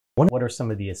What are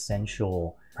some of the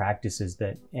essential practices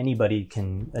that anybody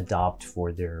can adopt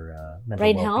for their mental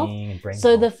Brain well-being health. and brain So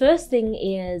health? the first thing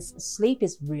is sleep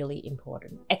is really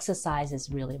important. Exercise is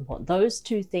really important. Those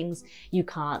two things you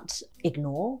can't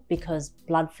ignore because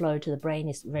blood flow to the brain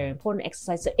is very important.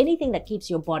 Exercise. So anything that keeps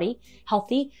your body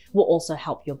healthy will also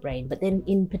help your brain. But then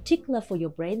in particular for your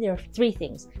brain, there are three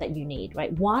things that you need,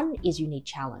 right? One is you need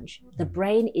challenge. The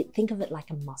brain, think of it like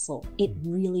a muscle. It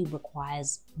really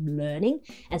requires learning.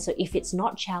 And so if it's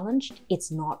not challenged, it's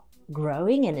not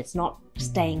growing and it's not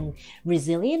staying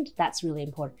resilient. That's really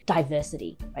important.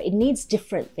 Diversity, right? It needs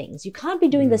different things. You can't be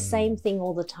doing the same thing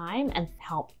all the time and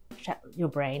help your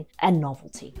brain. And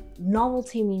novelty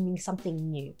meaning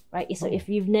something new, right? So if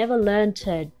you've never learned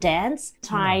to dance,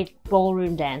 try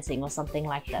ballroom dancing or something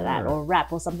like that, or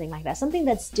rap or something like that, something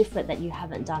that's different that you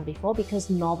haven't done before, because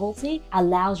novelty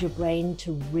allows your brain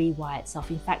to rewire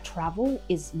itself. In fact, travel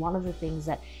is one of the things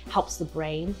that helps the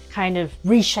brain kind of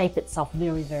reshape itself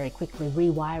very, very quickly,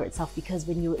 rewire itself, because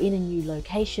when you're in a new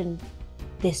location,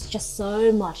 there's just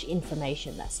so much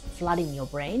information that's flooding your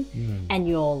brain and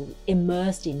you're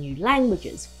immersed in new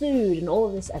languages, food and all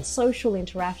of this, and social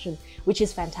interaction, which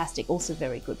is fantastic, also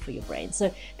very good for your brain.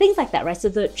 So things like that, right? So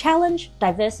the challenge,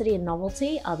 diversity and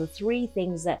novelty are the three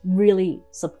things that really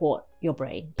support your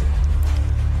brain.